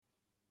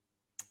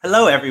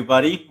Hello,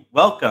 everybody.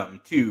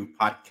 Welcome to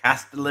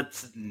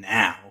Podcastalypse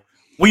Now.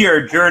 We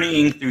are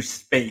journeying through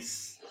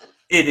space.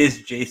 It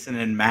is Jason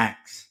and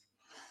Max.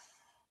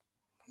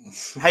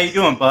 How you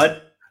doing,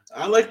 bud?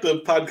 I like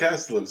the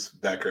podcast lives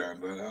background,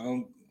 but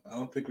I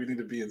don't think we need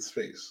to be in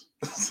space.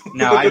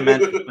 Now, I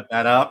meant to put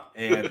that up,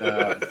 and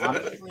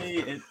honestly,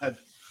 it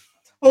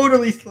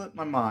totally slipped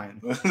my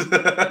mind. All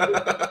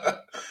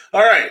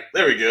right,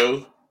 there we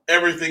go.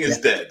 Everything is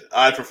Yeah, dead.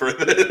 I prefer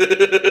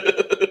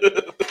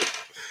that.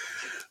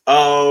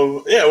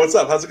 Yeah. What's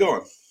up? How's it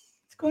going?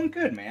 it's going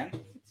good, man.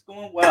 It's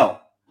going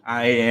well.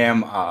 I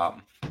am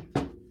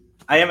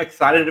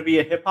excited to be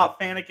a hip hop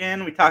fan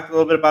again. We talked a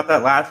little bit about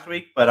that last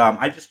week, but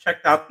I just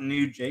checked out the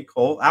new J.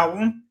 Cole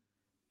album.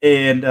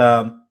 And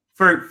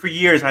for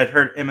years, I'd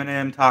heard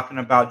Eminem talking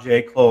about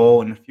J.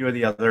 Cole and a few of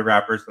the other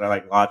rappers that I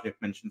like. Logic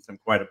mentions him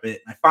quite a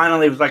bit. And I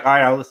finally was like, all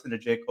right, I'll listen to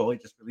J. Cole. He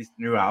just released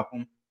a new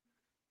album.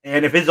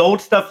 And if his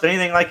old stuff's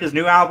anything like his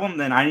new album,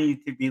 then I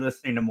need to be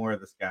listening to more of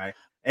this guy.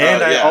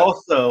 And I Yeah.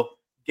 also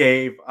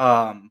gave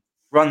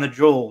Run the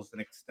Jewels an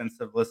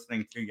extensive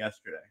listening to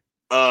yesterday.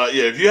 Yeah.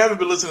 If you haven't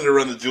been listening to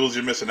Run the Jewels,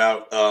 you're missing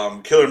out.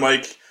 Killer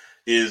Mike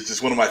is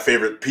just one of my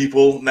favorite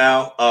people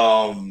now.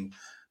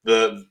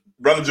 The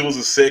Run the Jewels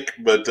is sick,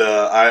 but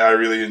I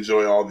really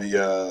enjoy all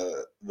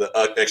the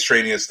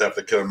extraneous stuff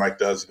that Killer Mike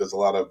does. He does a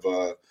lot of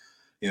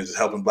just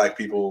helping Black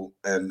people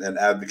and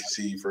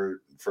advocacy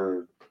for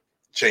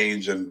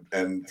change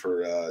and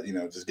for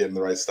just getting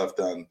the right stuff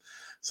done.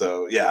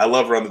 So yeah, I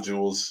love Run the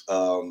Jewels.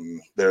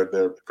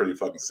 They're pretty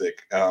fucking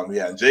sick.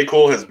 Yeah, and J.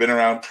 Cole has been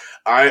around.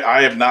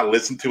 I have not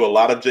listened to a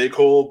lot of J.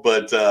 Cole,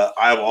 but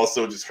I've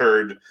also just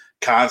heard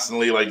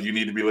constantly like you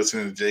need to be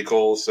listening to J.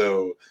 Cole.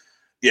 So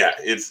yeah,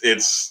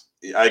 it's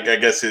I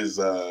guess his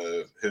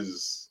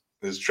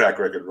track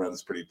record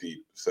runs pretty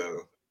deep.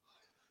 So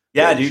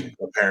yeah, Yeah, you should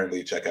dude.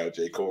 apparently check out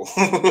J. Cole.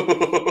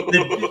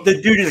 The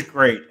dude is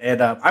great.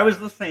 And I was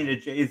listening to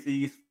Jay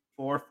Z's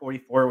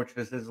 444, which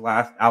was his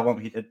last album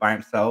he did by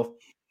himself.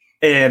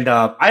 And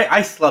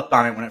I slept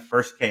on it when it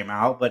first came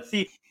out. But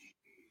see,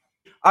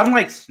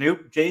 unlike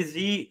Snoop, Jay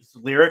Z's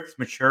lyrics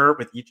mature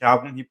with each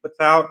album he puts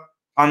out.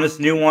 On this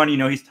new one,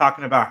 he's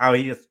talking about how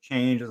he has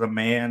changed as a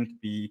man to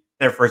be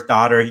there for his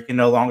daughter. He can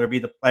no longer be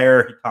the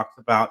player. He talks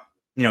about,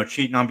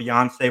 cheating on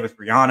Beyonce with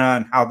Rihanna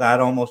and how that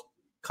almost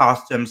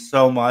cost him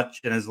so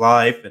much in his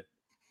life.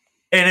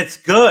 And it's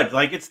good.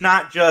 Like, it's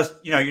not just,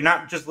 you're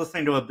not just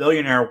listening to a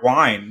billionaire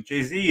whine.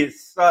 Jay-Z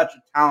is such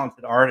a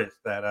talented artist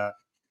that,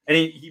 and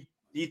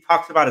he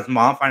talks about his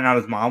mom, finding out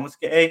his mom was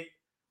gay.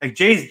 Like,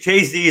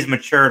 Jay-Z's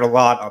matured a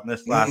lot on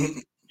this last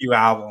few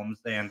albums.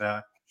 And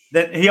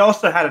then he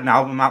also had an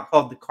album out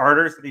called The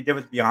Carters that he did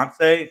with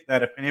Beyonce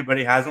that if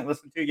anybody hasn't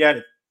listened to yet,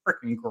 it's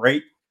freaking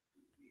great.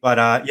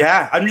 But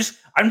yeah, I'm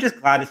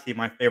just glad to see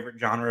my favorite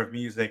genre of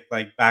music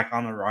like back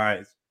on the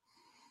rise.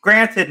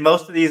 Granted,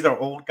 most of these are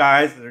old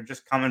guys that are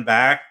just coming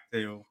back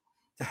to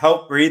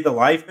help breathe the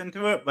life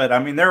into it. But I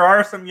mean, there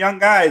are some young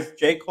guys.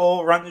 J.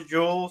 Cole, Run the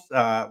Jewels,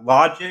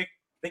 Logic.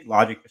 I think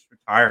Logic just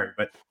retired,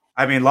 but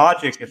I mean,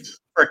 Logic is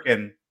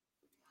freaking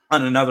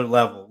on another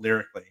level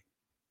lyrically.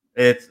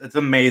 It's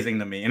amazing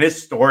to me, and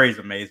his story is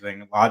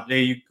amazing. Logic,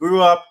 he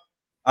grew up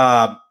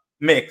uh,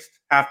 mixed,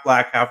 half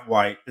black, half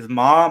white. His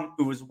mom,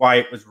 who was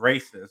white, was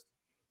racist,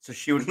 so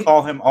she would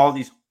call him all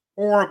these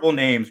horrible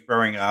names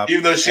growing up.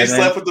 Even though she And then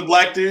slept with the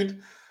black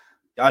dude.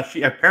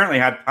 she apparently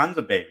had tons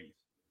of babies.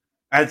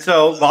 And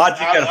so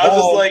Logic at I was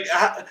just home. like,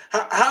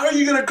 how are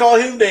you gonna call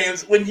him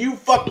names when you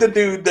fuck the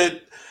dude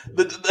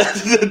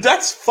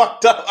that's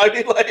fucked up? I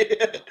mean,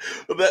 like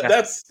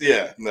that's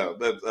no,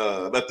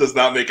 that does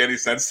not make any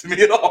sense to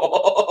me at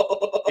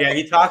all. Yeah,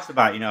 he talks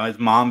about, his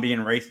mom being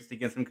racist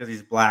against him because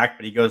he's black,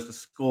 but he goes to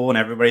school and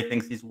everybody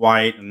thinks he's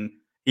white and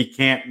he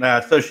can't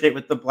associate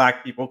with the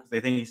black people because they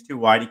think he's too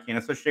white. He can't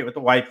associate with the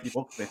white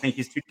people because they think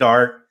he's too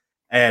dark.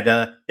 And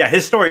yeah,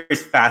 his story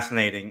is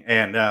fascinating.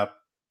 And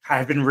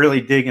I've been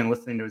really digging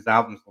listening to his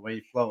albums, the way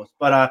he flows.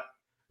 But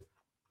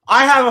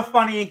I have a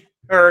funny,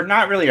 or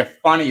not really a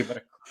funny, but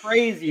a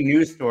crazy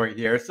news story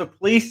here. So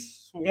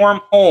police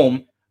swarm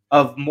home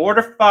of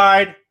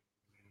mortified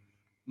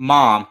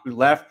mom who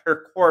left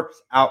her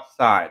corpse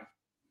outside.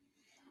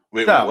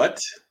 Wait, So, what?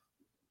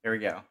 Here we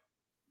go. All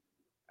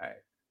right.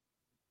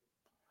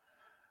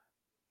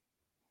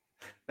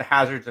 The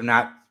hazards of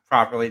not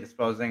properly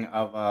disposing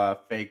of a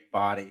fake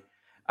body.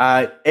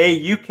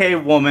 A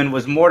UK woman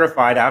was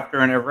mortified after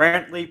an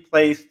errantly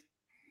placed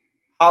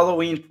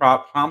Halloween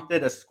prop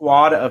prompted a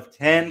squad of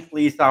 10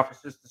 police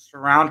officers to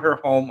surround her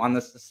home on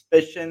the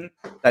suspicion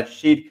that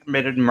she'd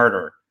committed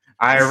murder.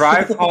 I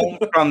arrived home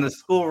from the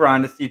school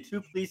run to see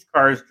two police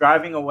cars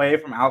driving away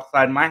from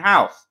outside my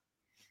house.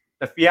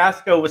 The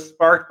fiasco was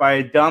sparked by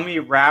a dummy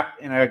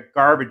wrapped in a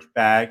garbage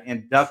bag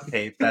and duct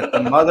tape that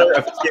the mother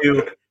of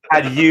two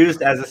had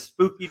used as a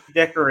spooky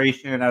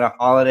decoration at a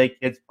holiday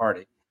kids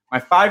party. My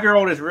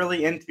 5-year-old is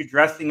really into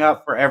dressing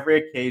up for every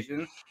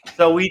occasion,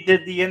 so we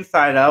did the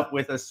inside up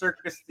with a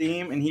circus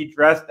theme and he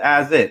dressed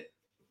as it,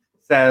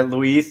 said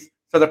Luis.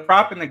 So the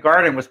prop in the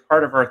garden was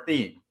part of our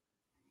theme.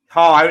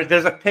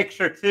 There's a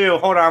picture too.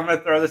 Hold on, I'm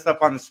gonna throw this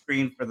up on the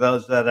screen for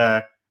those that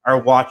are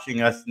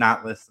watching us,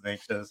 not listening.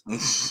 Because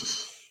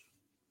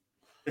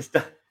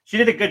she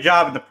did a good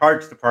job in the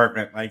parks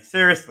department. Like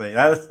seriously,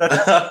 that's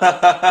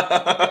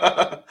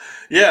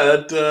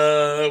yeah,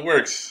 that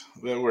works.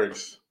 That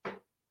works.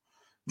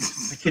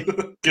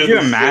 Could you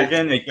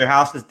imagine like your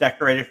house is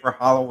decorated for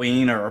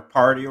Halloween or a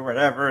party or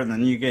whatever, and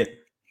then you get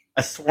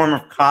a swarm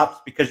of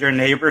cops because your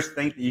neighbors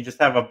think that you just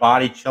have a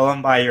body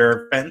chilling by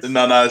your fence?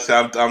 No,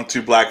 I'm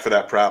too black for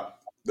that prop.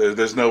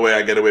 There's no way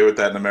I get away with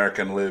that in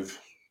America and live.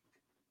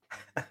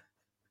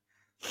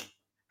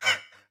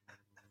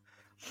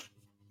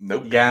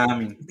 Nope. Yeah, I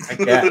mean, I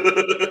guess.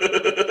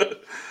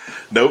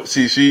 Nope.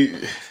 See,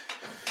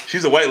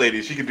 she's a white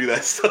lady. She can do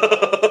that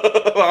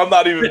stuff. I'm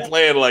not even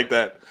playing like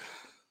that.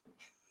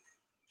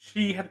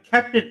 She had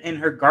kept it in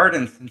her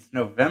garden since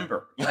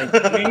November. Like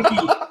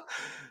maybe.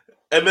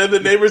 And then the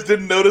neighbors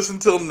didn't notice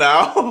until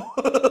now.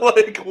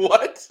 Like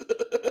what?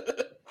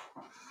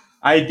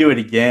 I do it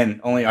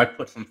again. Only I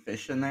put some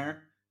fish in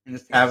there and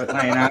just have it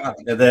laying out.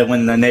 And then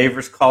when the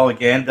neighbors call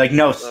again, like,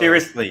 no,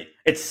 seriously,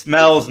 it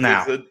smells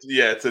now.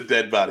 It's a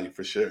dead body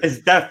for sure. It's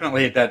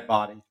definitely a dead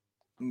body.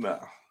 No.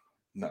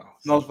 It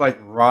smells like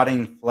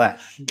rotting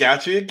flesh.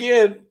 Got you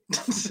again.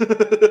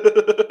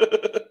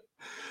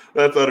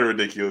 That's utter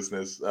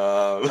ridiculousness.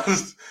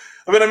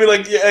 I mean,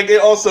 like, yeah, again,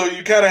 also,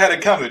 you kind of had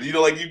it coming. You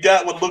know, like, you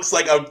got what looks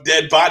like a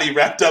dead body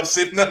wrapped up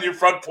sitting on your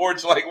front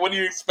porch. Like, what do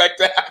you expect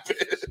to happen?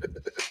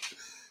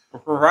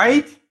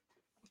 Right?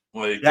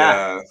 Like,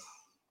 yeah.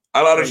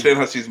 I don't understand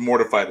how she's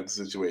mortified in the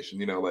situation.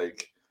 You know,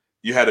 like,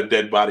 you had a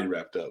dead body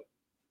wrapped up.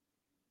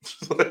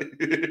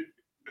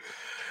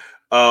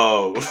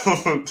 Oh,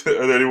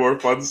 are there any more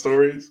fun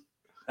stories?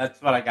 That's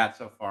what I got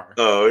so far.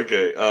 Oh,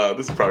 okay.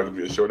 This is probably going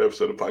to be a short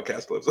episode of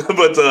Podcast Clips.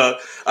 But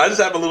I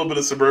just have a little bit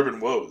of suburban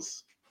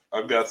woes.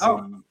 I've got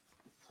some.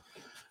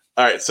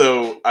 All right.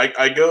 So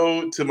I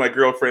go to my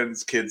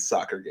girlfriend's kid's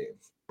soccer game,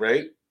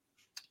 right?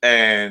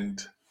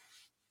 And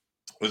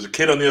there's a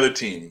kid on the other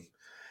team.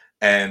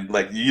 And,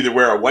 like, you either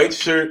wear a white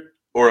shirt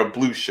or a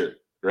blue shirt,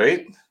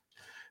 right?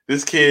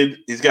 This kid,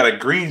 he's got a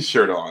green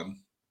shirt on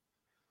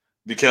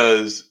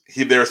because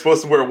they were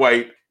supposed to wear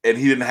white and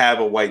he didn't have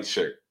a white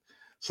shirt.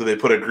 So they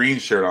put a green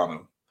shirt on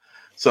him.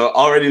 So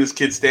already this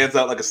kid stands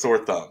out like a sore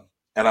thumb.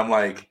 And I'm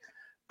like,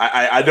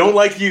 I don't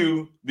like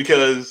you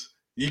because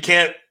you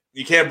can't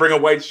bring a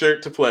white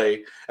shirt to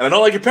play. And I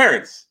don't like your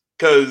parents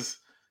because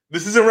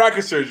this isn't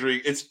rocket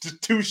surgery. It's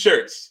just two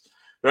shirts,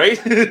 right?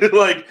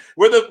 Like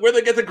where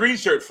they get the green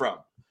shirt from?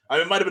 I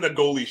mean, it might have been a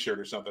goalie shirt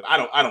or something. I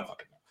don't fucking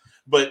know.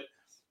 But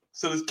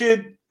so this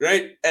kid,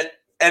 right?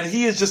 And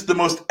he is just the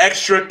most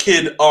extra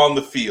kid on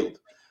the field.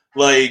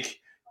 Like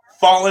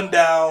falling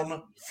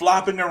down,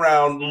 flopping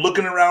around,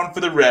 looking around for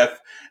the ref.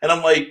 And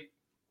I'm like,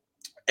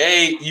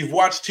 A, you've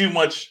watched too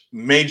much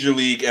Major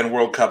League and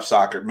World Cup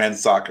soccer,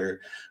 men's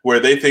soccer, where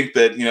they think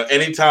that, you know,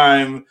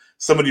 anytime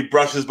somebody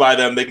brushes by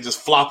them, they can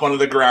just flop onto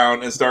the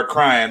ground and start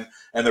crying,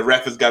 and the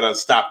ref has got to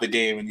stop the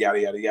game and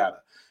yada, yada, yada.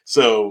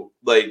 So,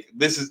 like,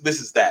 this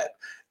is that.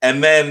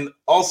 And then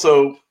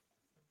also,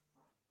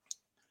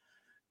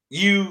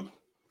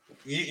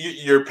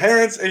 your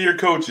parents and your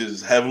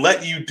coaches have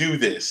let you do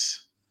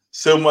this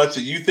so much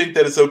that you think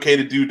that it's okay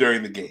to do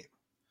during the game.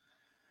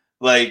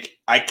 Like,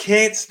 I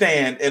can't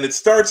stand, and it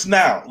starts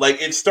now. Like,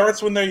 it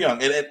starts when they're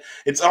young. And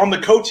it's on the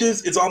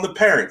coaches, it's on the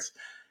parents.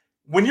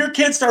 When your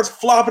kid starts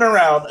flopping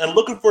around and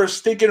looking for a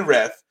stinking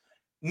ref,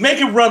 make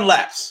him run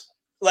laps.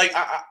 Like,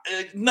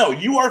 no,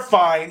 you are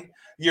fine.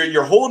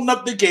 You're holding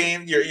up the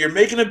game. You're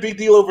making a big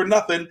deal over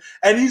nothing,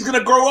 and he's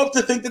gonna grow up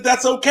to think that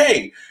that's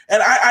okay.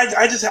 And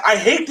I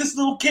hate this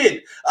little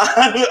kid.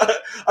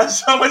 I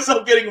saw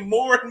myself getting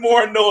more and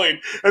more annoyed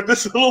at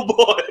this little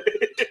boy.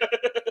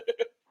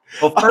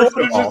 Well, first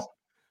of all,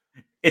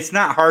 it's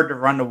not hard to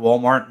run to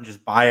Walmart and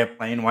just buy a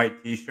plain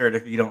white T-shirt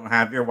if you don't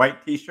have your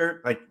white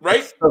T-shirt. Like, right?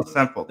 It's so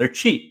simple. They're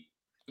cheap.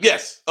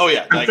 Yes. Oh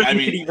yeah. Like,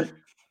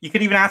 you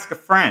could even ask a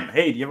friend.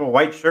 Hey, do you have a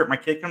white shirt my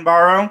kid can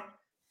borrow?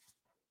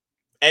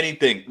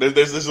 Anything.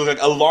 There's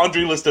like a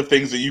laundry list of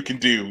things that you can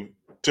do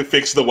to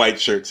fix the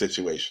white shirt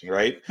situation,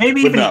 right?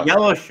 Maybe even a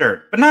yellow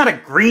shirt, but not a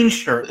green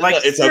shirt.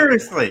 Like,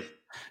 seriously.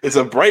 It's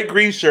a bright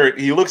green shirt.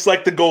 He looks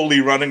like the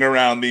goalie running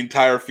around the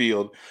entire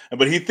field,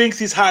 but he thinks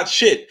he's hot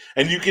shit,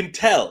 and you can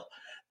tell.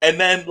 And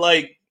then,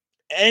 like,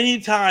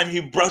 anytime he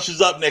brushes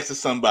up next to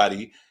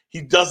somebody,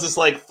 he does this,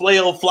 like,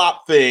 flail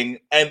flop thing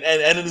and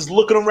is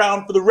looking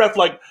around for the ref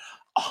like,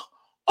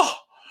 oh.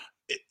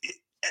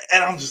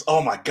 And I'm just,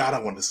 oh, my God, I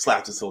want to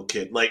slap this little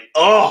kid. Like,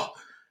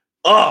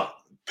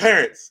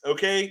 parents,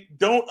 okay?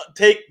 Don't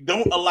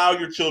allow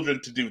your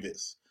children to do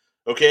this,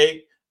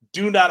 okay?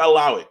 Do not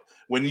allow it.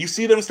 When you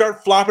see them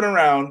start flopping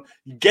around,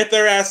 get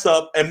their ass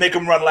up and make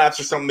them run laps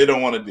or something they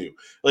don't want to do.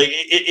 Like,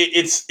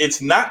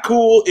 it's not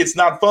cool. It's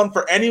not fun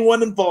for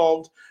anyone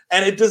involved,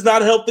 and it does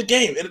not help the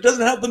game. And it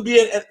doesn't help them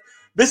be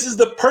this is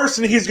the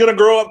person he's going to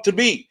grow up to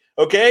be,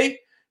 okay?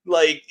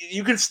 Like,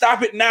 you can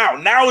stop it now.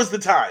 Now is the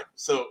time.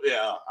 So,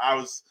 yeah, I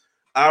was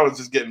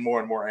just getting more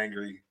and more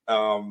angry.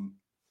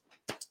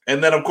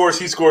 And then, of course,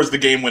 he scores the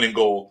game-winning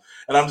goal.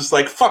 And I'm just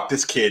like, fuck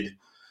this kid.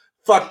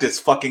 Fuck this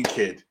fucking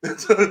kid.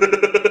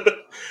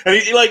 And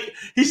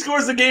he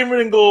scores the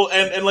game-winning goal,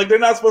 and like, they're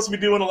not supposed to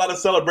be doing a lot of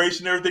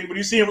celebration and everything, but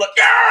you see him like,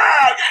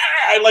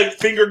 like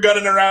finger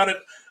gunning around it.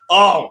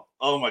 Oh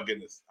my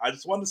goodness. I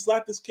just wanted to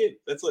slap this kid.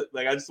 That's it.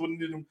 Like, I just wanted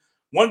to do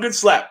one good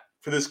slap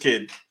for this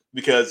kid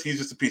because he's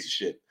just a piece of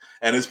shit.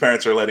 And his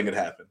parents are letting it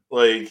happen.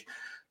 Like,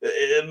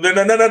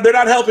 they're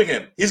not helping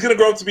him. He's going to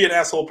grow up to be an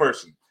asshole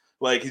person.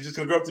 Like, he's just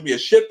going to grow up to be a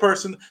shit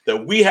person that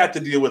we have to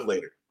deal with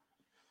later.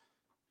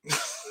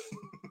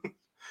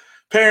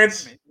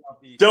 Parents,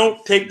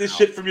 don't take this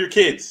shit from your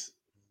kids.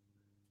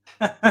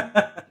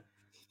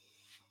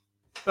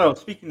 So,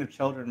 speaking of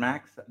children,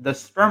 Max, the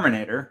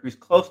Sperminator, who's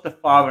close to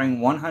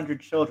fathering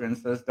 100 children,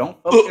 says,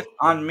 "Don't focus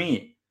on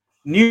me."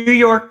 New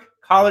York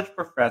college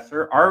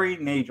professor Ari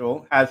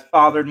Nagel has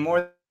fathered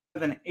more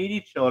than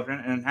 80 children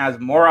and has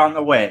more on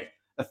the way.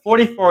 The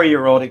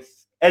 44-year-old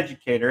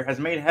educator has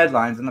made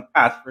headlines in the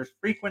past for his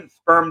frequent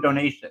sperm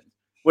donations,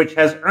 which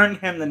has earned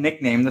him the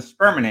nickname the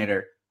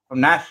Sperminator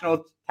from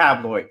national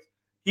tabloids.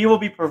 He will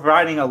be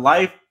providing a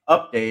life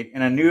update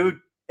in a new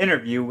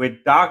interview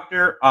with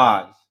Dr.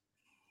 Oz.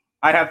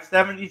 "I have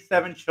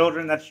 77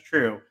 children, that's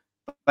true.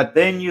 But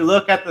then you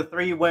look at the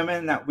 3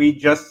 women that we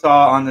just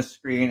saw on the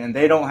screen, and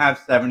they don't have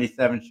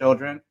 77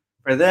 children.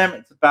 For them,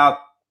 it's about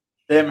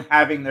them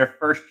having their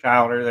first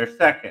child or their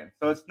second.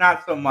 So it's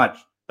not so much,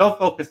 don't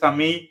focus on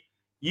me.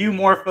 You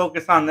more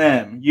focus on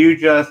them.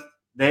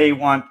 They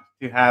want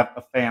to have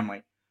a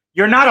family."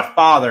 You're not a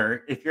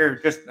father if you're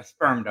just a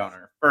sperm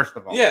donor, first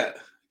of all. Yeah,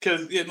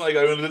 because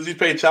does he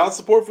pay child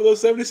support for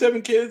those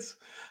 77 kids?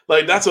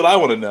 Like, that's what I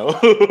want to know.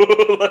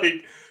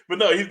 Like, but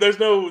no, there's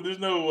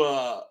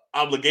no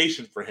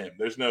obligation for him.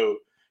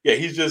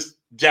 He's just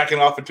jacking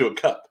off into a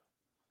cup.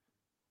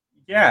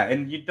 Yeah,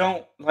 and you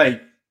don't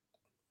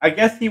I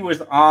guess he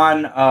was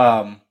on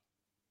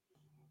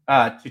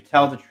To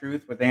Tell the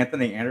Truth with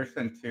Anthony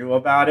Anderson too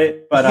about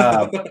it,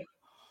 but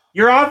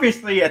you're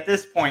obviously at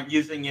this point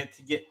using it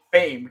to get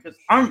fame, because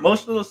aren't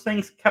most of those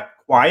things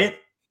kept quiet?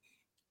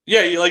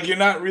 Yeah, you're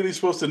not really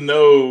supposed to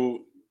know,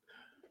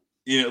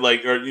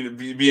 or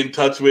be in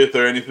touch with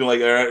or anything like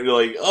that. You're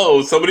like,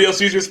 oh, somebody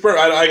else used your sperm.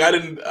 I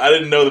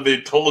didn't know that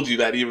they told you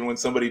that even when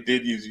somebody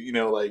did use you.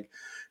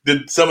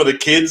 Did some of the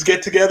kids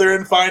get together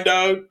and find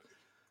out?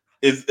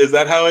 Is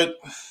that how it?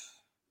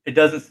 It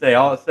doesn't say.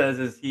 All it says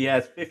is he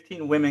has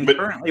 15 women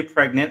currently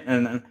pregnant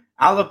in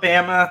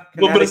Alabama.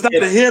 Well, but it's not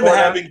him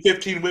having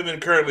 15 women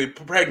currently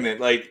pregnant.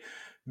 Like,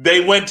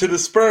 they went to the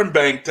sperm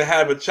bank to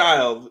have a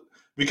child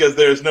because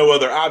there's no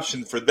other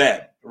option for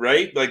them,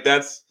 right? Like,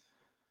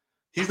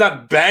 he's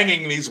not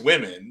banging these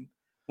women.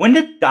 When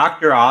did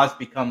Dr. Oz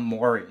become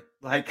Maury?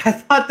 Like, I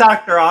thought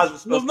Dr. Oz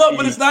was supposed to be...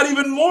 but it's not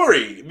even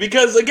Maury,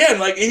 because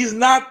again, he's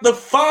not the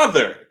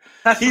father.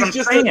 That's what I'm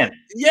saying.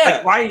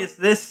 Why is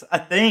this a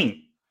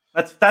thing?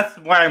 That's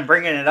why I'm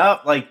bringing it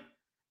up. Like,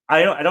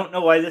 I don't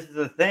know why this is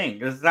a thing.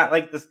 It's not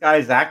like this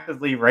guy's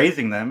actively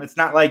raising them. It's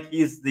not like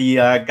he's the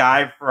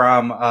guy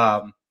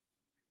from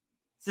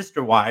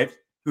Sister Wives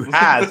who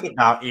has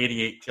about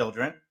 88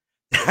 children.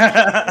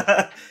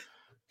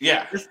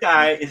 Yeah. This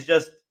guy is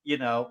just,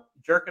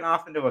 jerking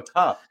off into a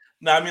cup.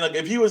 No, I mean,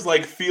 if he was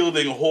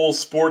fielding whole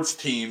sports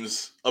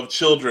teams of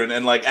children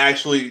and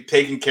actually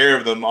taking care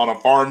of them on a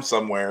farm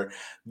somewhere,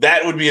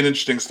 that would be an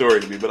interesting story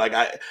to me.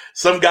 But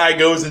some guy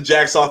goes and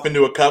jacks off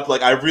into a cup.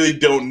 I really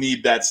don't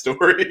need that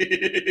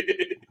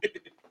story.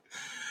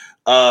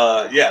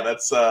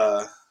 That's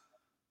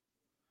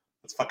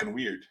fucking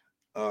weird.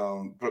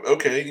 But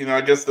okay,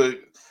 I guess they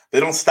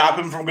don't stop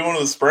him from going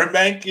to the sperm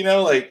bank.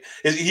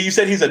 You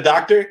said he's a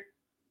doctor.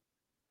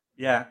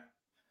 Yeah.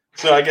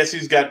 So I guess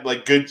he's got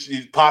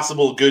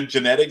possible good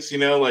genetics, he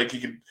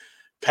could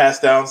pass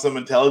down some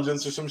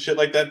intelligence or some shit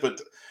like that. But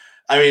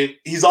I mean,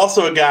 he's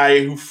also a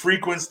guy who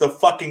frequents the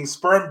fucking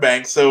sperm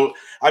bank. So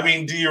I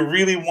mean, do you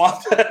really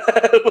want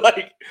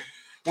that?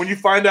 When you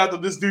find out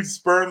that this dude's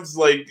sperm's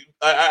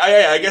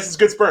I guess it's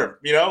good sperm,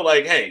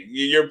 hey,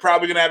 you're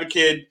probably gonna have a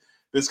kid.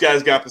 This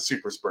guy's got the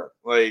super sperm.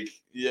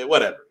 Yeah,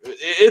 whatever.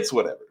 It's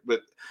whatever.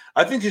 But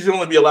I think you should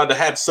only be allowed to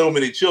have so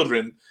many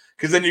children.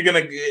 Because then you're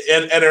going to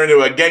enter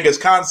into a Genghis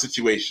Khan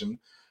situation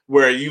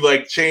where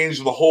you change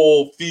the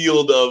whole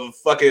field of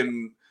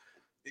fucking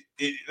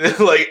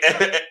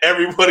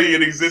everybody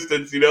in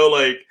existence.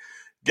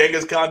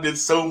 Genghis Khan did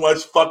so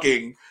much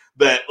fucking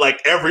that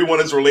everyone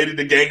is related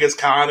to Genghis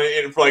Khan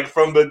and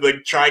from the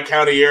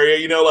Tri-County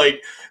area. No,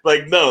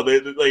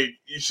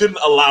 you shouldn't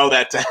allow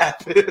that to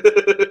happen.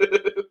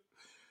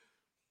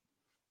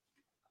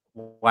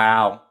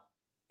 Wow.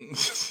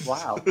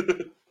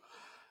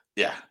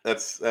 Yeah,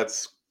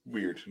 that's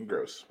weird and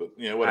gross, but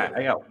whatever.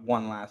 I got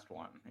one last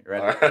one. You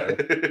ready?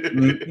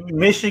 Right.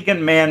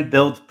 Michigan man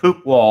builds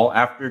poop wall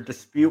after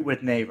dispute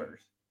with neighbors.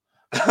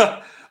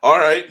 All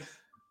right.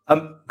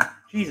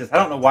 Jesus, I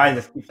don't know why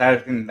this keeps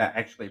asking to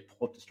actually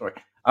pull up the story.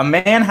 A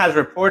man has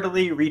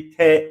reportedly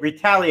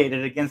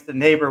retaliated against a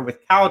neighbor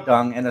with cow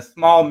dung in a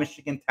small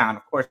Michigan town.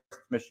 Of course,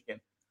 it's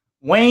Michigan.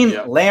 Wayne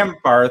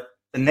Lambarth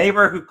The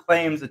neighbor who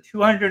claims a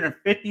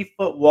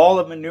 250-foot wall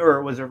of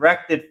manure was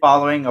erected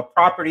following a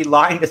property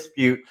line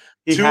dispute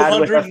he had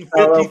with a 250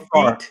 fellow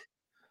farmer. feet?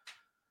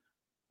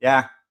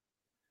 Yeah.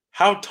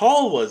 How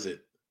tall was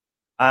it?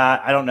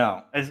 I don't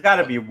know. It's got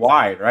to be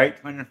wide, right?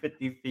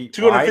 250 feet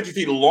 250 wide?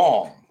 feet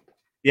long.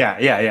 Yeah.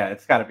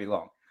 It's got to be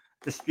long.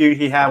 Dispute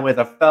he had with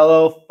a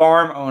fellow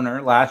farm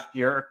owner last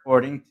year,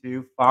 according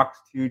to Fox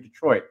 2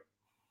 Detroit.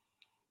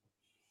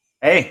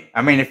 Hey,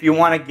 I mean, if you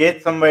want to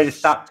get somebody to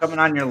stop coming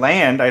on your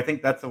land, I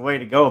think that's the way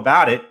to go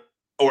about it.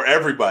 Or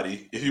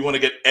everybody, if you want to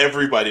get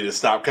everybody to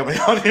stop coming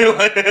on your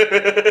land.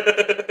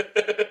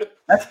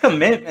 That's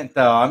commitment,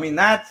 though. I mean,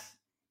 that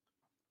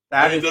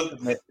is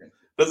commitment.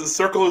 Does it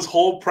circle his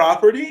whole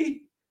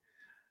property?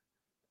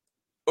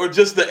 Or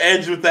just the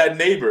edge with that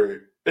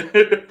neighbor?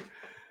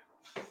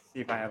 See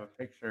if I have a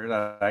picture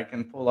that I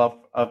can pull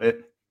up of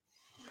it.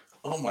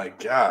 Oh my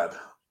god.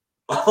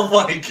 Oh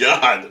my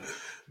god.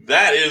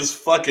 That is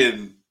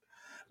fucking...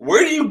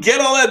 Where do you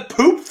get all that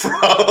poop from?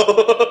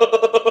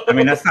 I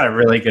mean, that's not a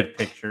really good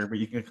picture, but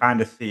you can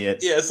kind of see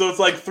it. Yeah, so it's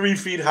like 3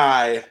 feet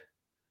high.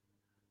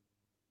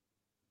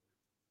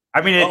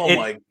 I mean, oh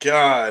my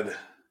god.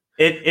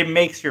 It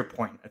makes your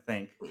point, I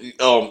think.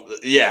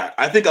 Yeah.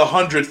 I think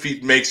 100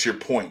 feet makes your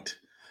point.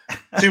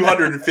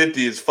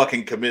 250 is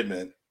fucking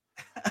commitment.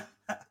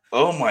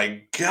 Oh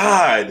my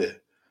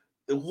god.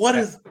 What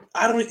is...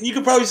 you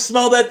could probably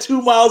smell that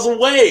 2 miles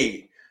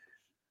away.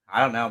 I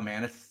don't know,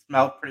 man. It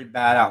smelled pretty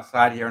bad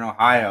outside here in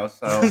Ohio,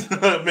 so...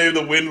 Maybe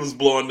the wind was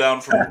blowing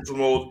down from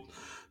some old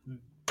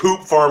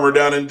poop farmer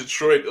down in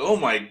Detroit. Oh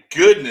my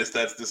goodness,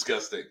 that's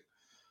disgusting.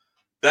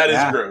 That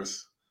is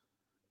gross.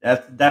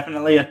 That's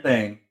definitely a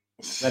thing.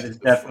 That is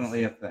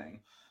definitely a thing.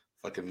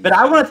 But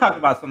I want to talk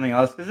about something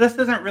else, because this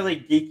isn't really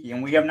geeky,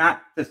 and we have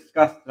not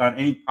discussed it on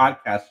any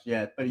podcast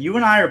yet, but you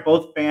and I are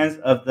both fans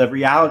of the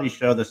reality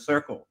show, The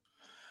Circle.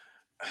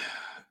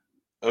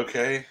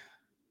 Okay.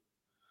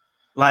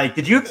 Like,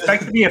 did you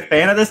expect to be a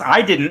fan of this?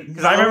 I didn't,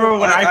 because I remember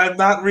when I'm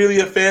not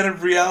really a fan of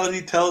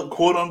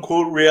quote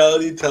unquote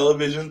reality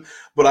television,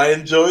 but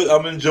I'm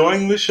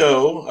enjoying the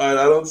show. I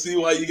don't see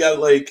why you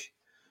got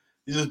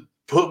you just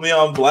put me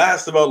on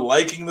blast about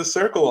liking The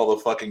Circle all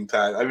the fucking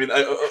time. I mean,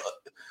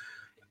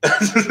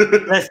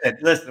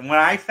 listen. When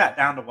I sat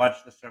down to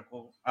watch The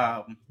Circle,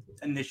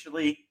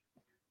 initially,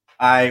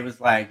 I was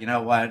like, you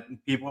know what?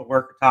 People at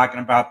work are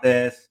talking about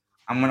this.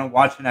 I'm gonna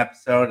watch an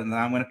episode, and then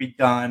I'm gonna be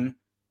done.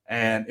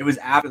 And it was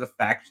after the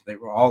fact they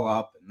were all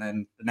up, and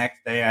then the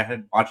next day I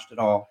had watched it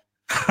all.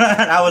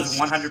 And I was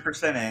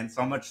 100% in,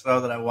 so much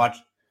so that I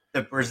watched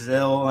the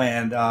Brazil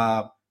and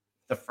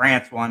the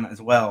France one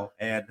as well.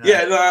 And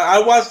I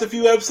watched a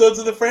few episodes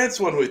of the France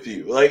one with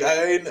you. Like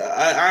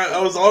I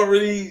was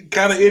already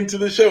kind of into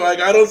the show. Like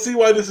I don't see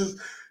why this is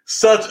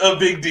such a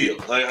big deal.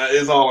 Like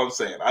is all I'm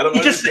saying. I don't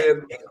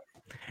understand.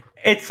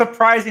 It's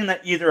surprising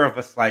that either of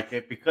us like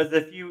it, because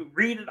if you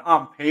read it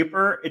on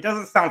paper, it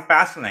doesn't sound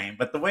fascinating.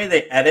 But the way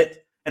they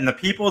edit and the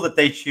people that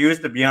they choose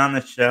to be on the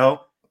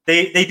show,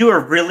 they do a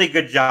really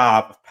good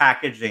job of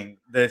packaging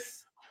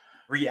this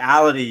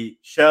reality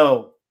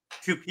show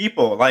to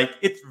people. Like,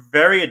 it's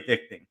very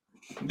addicting.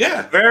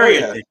 Yeah. Very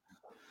addicting.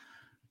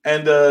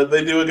 And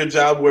they do a good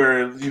job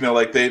where,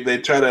 like they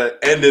try to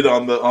end it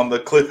on the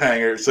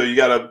cliffhanger. So you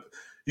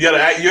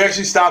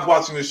actually stop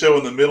watching the show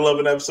in the middle of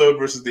an episode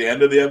versus the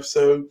end of the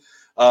episode.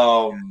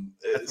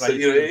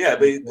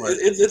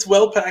 It's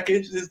well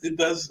packaged. It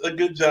does a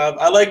good job.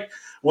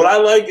 What I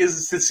like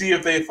is to see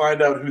if they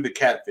find out who the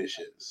catfish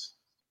is.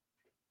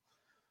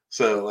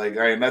 So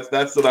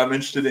that's what I'm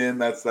interested in.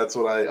 That's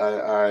what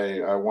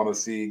I want to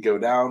see go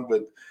down.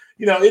 But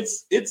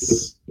it's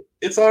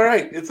all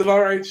right. It's an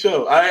all right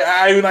show.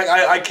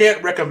 I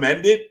can't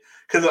recommend it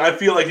because I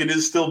feel like it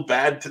is still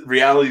bad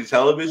reality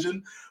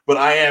television. But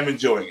I am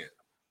enjoying it.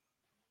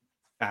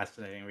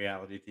 Fascinating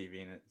reality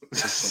TV, and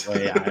it's the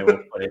way I will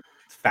put it.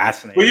 It's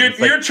fascinating. Well,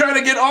 you're trying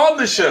to get on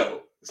the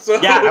show.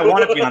 So. Yeah, I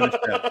want to be on the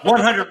show.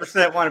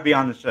 100% want to be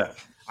on the show.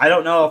 I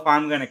don't know if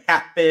I'm going to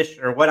catfish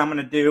or what I'm going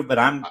to do, but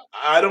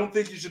I don't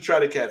think you should try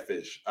to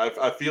catfish.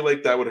 I feel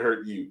like that would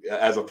hurt you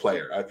as a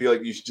player. I feel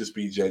like you should just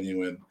be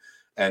genuine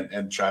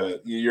and try to.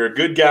 You're a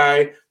good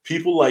guy.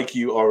 People like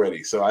you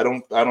already, so I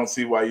don't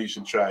see why you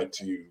should try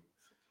to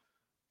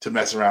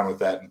mess around with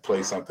that and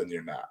play something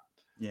you're not.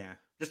 Yeah,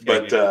 just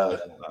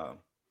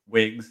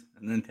wigs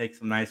and then take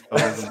some nice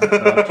photos. Of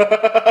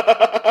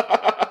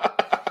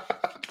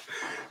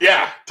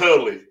Yeah,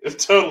 totally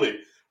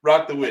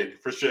rock the wig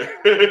for sure.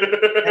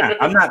 Yeah,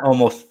 I'm not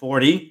almost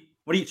 40.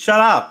 What do you? Shut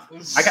up!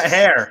 I got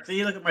hair.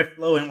 See, look at my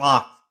flowing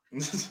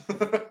locks.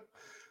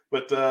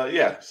 But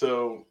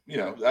so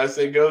I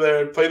say go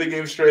there and play the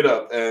game straight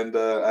up, and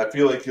I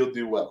feel like you'll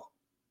do well.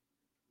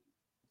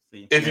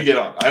 If you get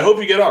on. I hope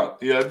you get on,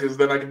 because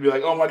then I can be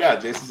like, oh my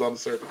God, Jason's on The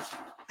Circle.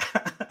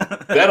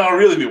 Then I'll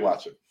really be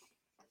watching.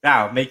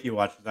 I'll make you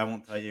watch it. I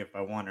won't tell you if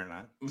I won or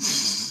not.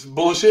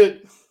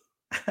 Bullshit.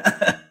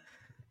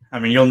 I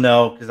mean, you'll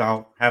know because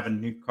I'll have a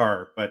new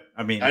car. But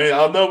I mean,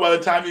 I'll know by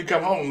the time you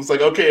come home. It's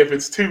like, okay, if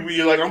it's 2,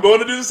 you're like, I'm going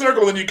to do the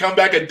circle. Then you come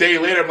back a day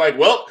later. I'm like,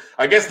 well,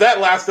 I guess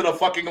that lasted a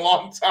fucking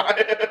long time.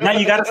 now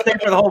you got to stay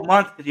for the whole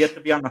month because you have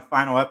to be on the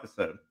final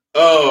episode.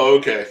 Oh,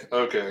 okay.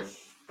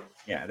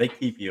 Yeah, they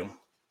keep you.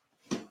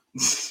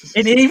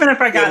 And even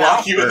if I got lock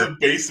out you first, in the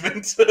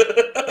basement.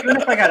 even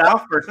if I got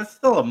out first, that's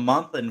still a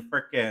month in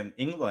frickin'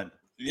 England.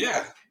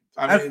 Yeah,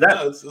 I mean,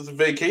 it's a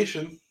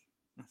vacation.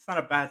 It's not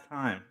a bad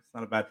time. It's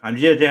not a bad time.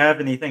 Do you have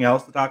anything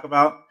else to talk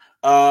about?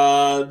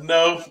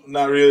 No,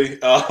 not really.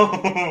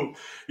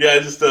 Yeah, I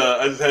just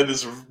had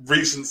this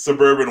recent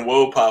suburban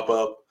woe pop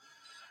up.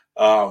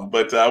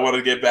 But I want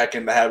to get back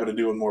in the habit of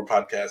doing more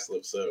podcast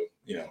stuff. So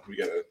we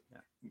gotta.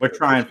 We're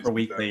trying for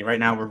weekly. Right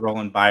now, we're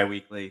rolling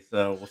bi-weekly,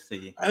 so we'll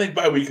see. I think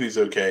bi-weekly is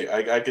okay.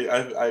 I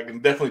can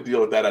definitely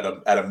deal with that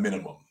at a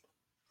minimum.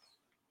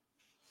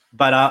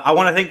 But I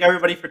want to thank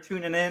everybody for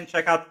tuning in.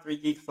 Check out the Three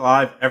Geeks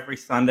Live every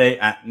Sunday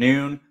at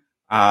noon.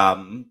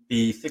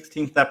 The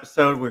 16th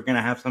episode, we're going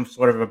to have some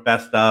sort of a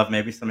best of,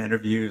 maybe some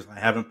interviews. I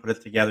haven't put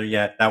it together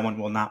yet. That one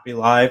will not be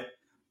live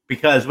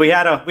because we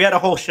had a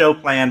whole show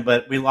planned,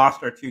 but we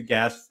lost our 2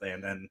 guests,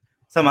 and then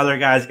some other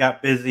guys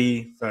got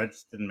busy, so it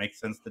just didn't make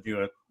sense to do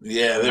it.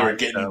 Yeah, they were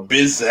getting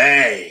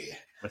busy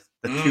with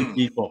the 2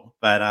 people.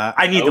 But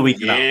I need the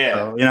week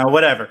out, so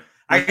whatever.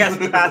 I got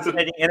some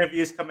fascinating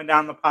interviews coming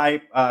down the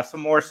pipe. Some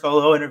more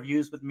solo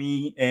interviews with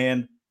me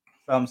and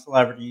some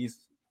celebrities.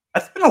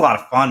 That's been a lot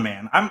of fun,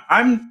 man.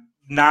 I'm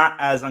not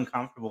as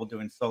uncomfortable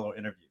doing solo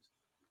interviews.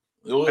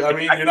 Well, I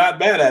mean, you're not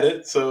bad at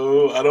it,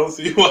 so I don't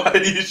see why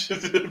you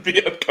should be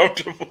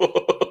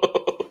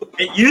uncomfortable.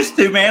 It used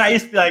to, man. I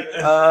used to be like,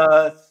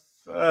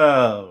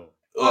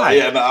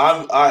 yeah,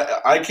 no,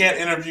 I can't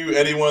interview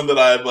anyone that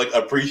I've like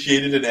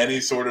appreciated in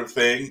any sort of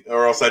thing,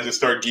 or else I just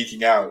start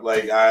geeking out.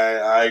 Like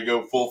I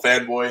go full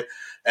fanboy,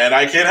 and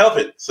I can't help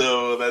it.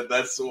 So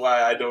that's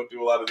why I don't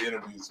do a lot of the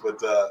interviews.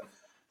 But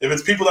if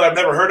it's people that I've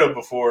never heard of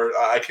before,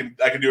 I can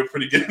do a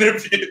pretty good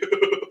interview.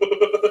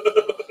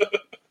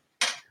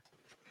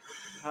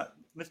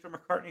 Mr.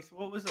 McCartney, so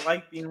what was it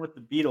like being with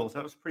the Beatles?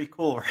 That was pretty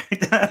cool,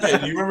 right? Yeah,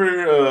 do you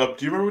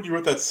remember when you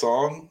wrote that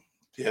song?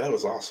 Yeah, that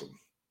was awesome.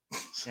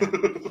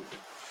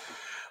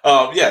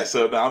 Yeah.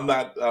 So no, I'm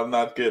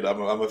not good.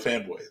 I'm a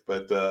fanboy,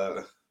 but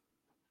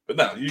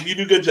no, you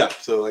do a good job.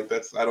 So like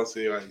I don't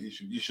see why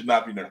you should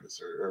not be nervous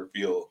or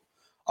feel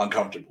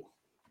uncomfortable.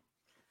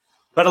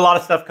 But a lot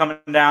of stuff coming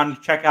down.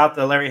 Check out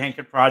the Larry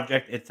Hankin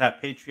project. It's at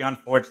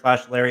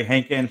Patreon/Larry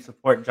Hankin.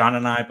 Support John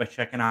and I by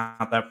checking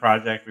out that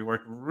project. We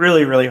worked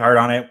really, really hard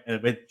on it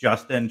with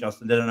Justin.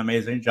 Justin did an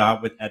amazing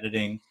job with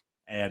editing.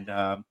 And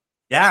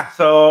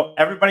so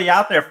everybody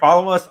out there,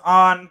 follow us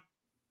on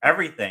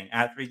everything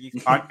at 3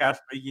 Geeks Podcast,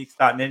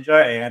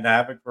 3geeks.ninja, and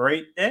have a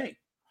great day.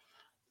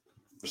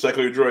 Recycle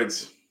your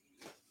droids.